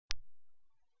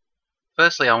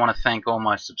Firstly, I want to thank all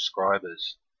my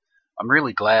subscribers. I'm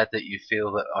really glad that you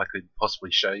feel that I could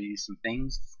possibly show you some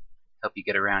things, help you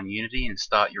get around Unity and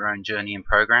start your own journey in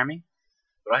programming.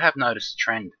 But I have noticed a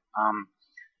trend.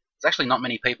 There's actually not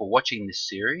many people watching this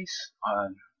series,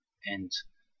 and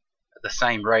at the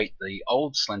same rate, the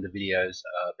old Slender videos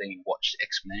are being watched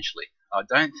exponentially. I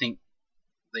don't think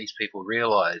these people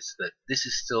realize that this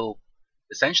is still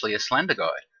essentially a Slender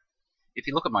guide. If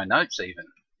you look at my notes even,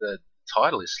 the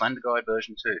title is Slender Guide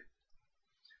version 2.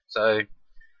 So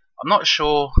I'm not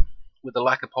sure, with the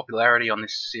lack of popularity on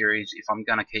this series, if I'm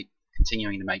going to keep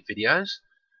continuing to make videos,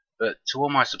 but to all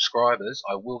my subscribers,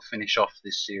 I will finish off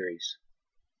this series.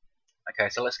 Okay,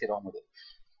 so let's get on with it.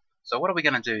 So what are we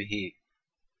going to do here?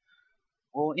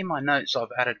 Well, in my notes I've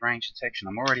added range detection.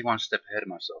 I'm already one step ahead of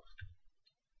myself.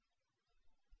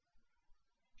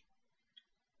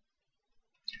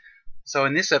 So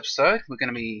in this episode we're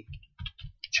going to be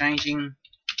changing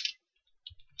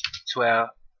to our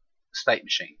state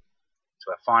machine,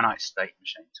 to our finite state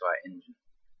machine, to our engine.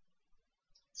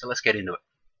 So let's get into it.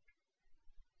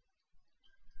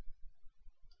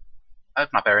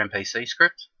 Open up our NPC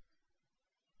script.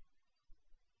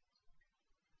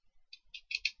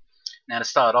 Now, to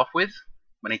start off with,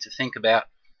 we need to think about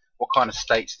what kind of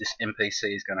states this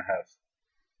NPC is going to have.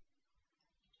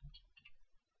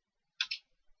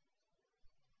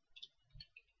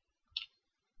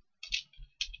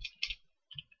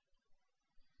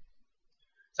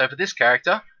 So for this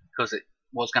character, because it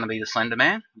was going to be the Slender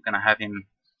Man, I'm going to have him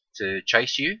to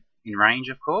chase you in range,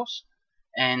 of course,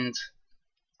 and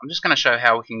I'm just going to show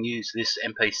how we can use this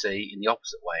NPC in the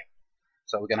opposite way.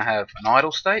 So we're going to have an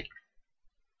idle state.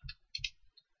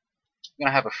 We're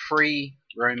going to have a free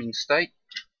roaming state.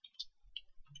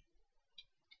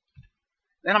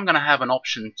 Then I'm going to have an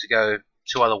option to go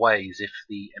two other ways if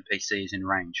the NPC is in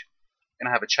range. I'm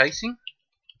going to have a chasing,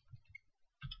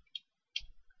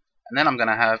 and then I'm going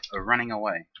to have a running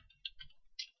away.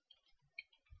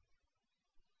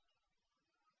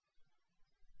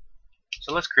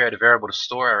 So let's create a variable to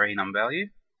store our enum value.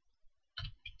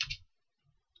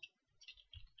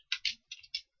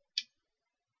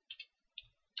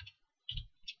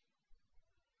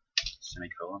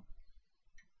 Semicolon.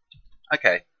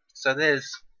 Okay, so there's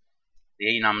the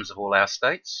enums of all our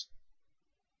states.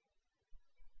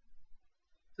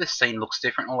 This scene looks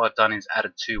different. All I've done is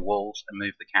added two walls and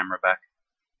moved the camera back.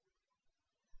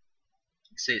 You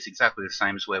can see it's exactly the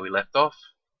same as where we left off,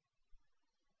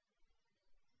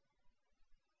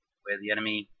 where the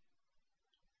enemy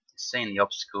is seeing the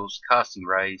obstacles, casting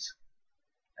rays,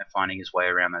 and finding his way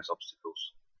around those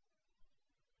obstacles.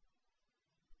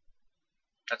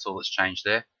 That's all that's changed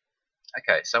there.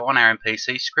 Okay, so on our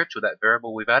NPC script with that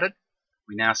variable we've added,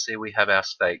 we now see we have our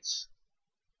states.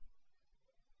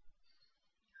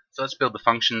 So let's build the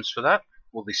functions for that.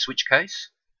 We'll do switch case.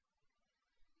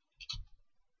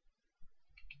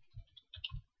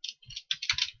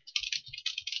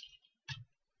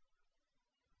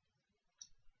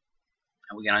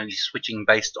 And we're going to be switching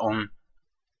based on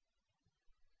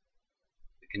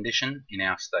the condition in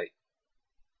our state.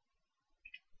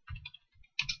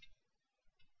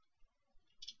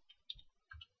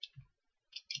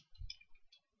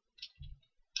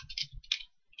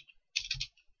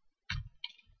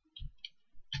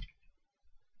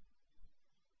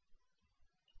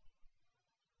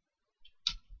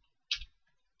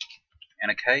 And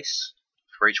a case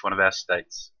for each one of our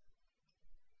states.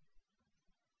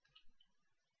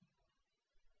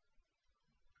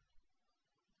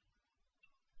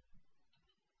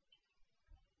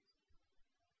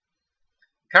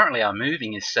 Currently our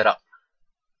moving is set up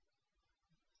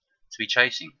to be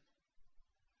chasing.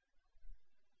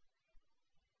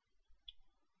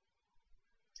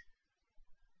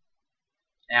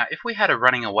 Now if we had a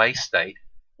running away state,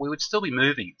 we would still be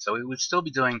moving, so we would still be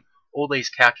doing all these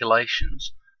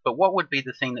calculations, but what would be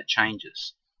the thing that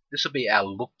changes? This would be our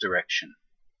look direction.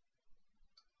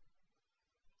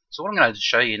 So what I'm going to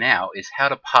show you now is how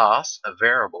to pass a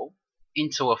variable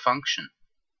into a function.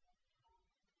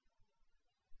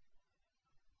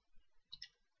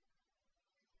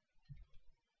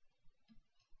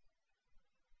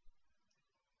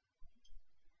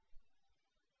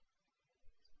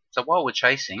 So while we're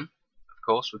chasing, of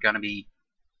course, we're going to be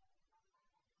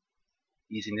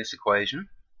using this equation,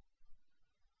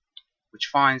 which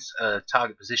finds a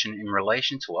target position in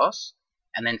relation to us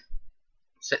and then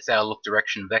sets our look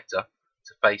direction vector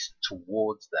to face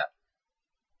towards that.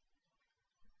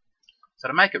 So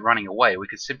to make it running away, we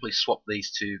could simply swap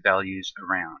these two values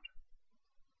around.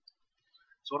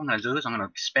 So what I'm going to do is I'm going to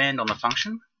expand on the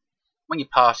function. When you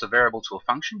pass a variable to a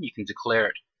function, you can declare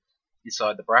it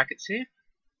inside the brackets here.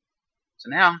 So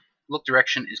now look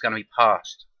direction is going to be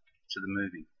passed to the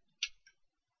moving,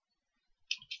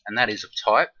 and that is of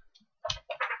type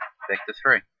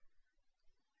vector3.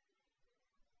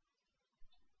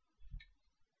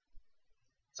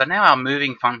 So now our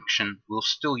moving function will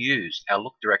still use our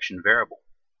look direction variable.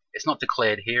 It's not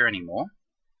declared here anymore.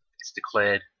 It's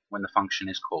declared when the function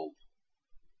is called.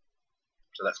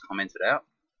 So that's commented out.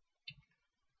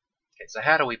 Okay, so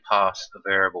how do we pass a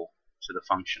variable to the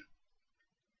function?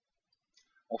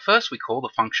 Well, first we call the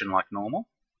function like normal.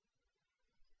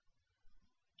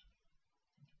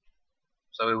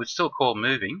 So we would still call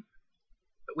moving,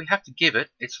 but we have to give it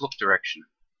its look direction.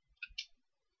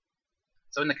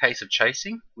 So in the case of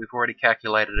chasing, we've already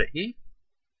calculated it here.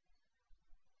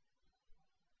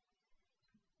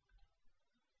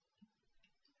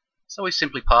 So we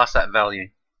simply pass that value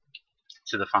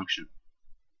to the function.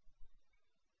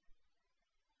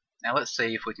 Now let's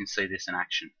see if we can see this in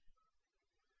action.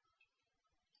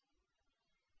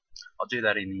 I'll do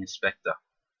that in the inspector.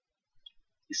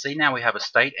 You see now we have a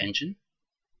state engine.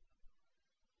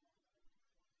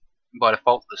 By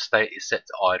default the state is set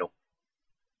to idle.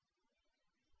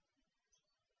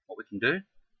 What we can do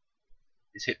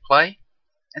is hit play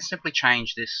and simply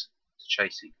change this to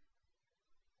chasing.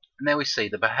 And there we see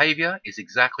the behavior is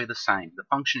exactly the same. The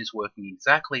function is working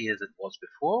exactly as it was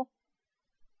before.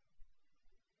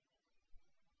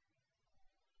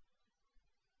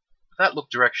 That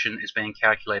look direction is being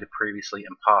calculated previously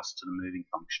and passed to the moving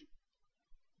function.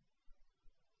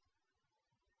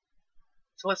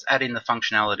 So let's add in the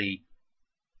functionality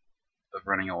of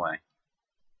running away.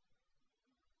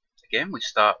 Again, we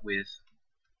start with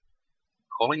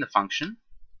calling the function,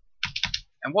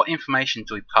 and what information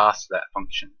do we pass to that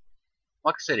function?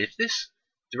 Like I said, if this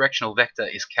directional vector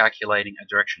is calculating a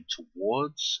direction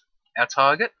towards our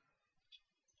target,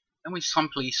 then we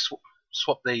simply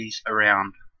swap these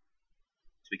around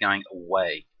to be going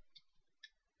away.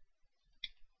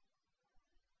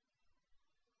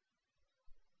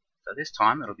 So this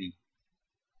time it'll be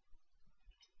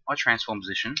my transform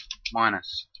position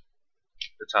minus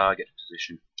the target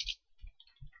position.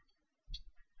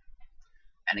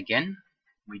 And again,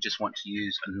 we just want to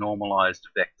use a normalized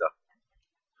vector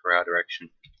for our direction.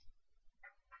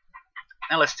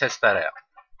 Now let's test that out.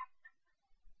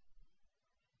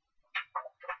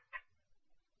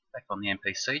 Back on the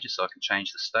NPC just so I can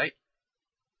change the state.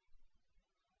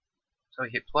 So we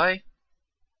hit play.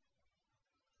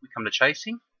 We come to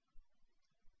chasing.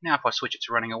 Now if I switch it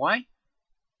to running away,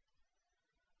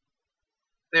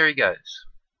 there he goes.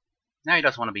 Now he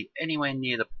doesn't want to be anywhere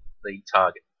near the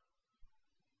target.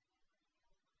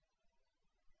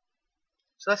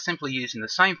 So that's simply using the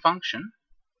same function,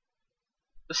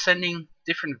 but sending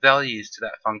different values to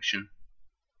that function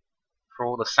for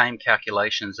all the same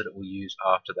calculations that it will use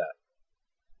after that.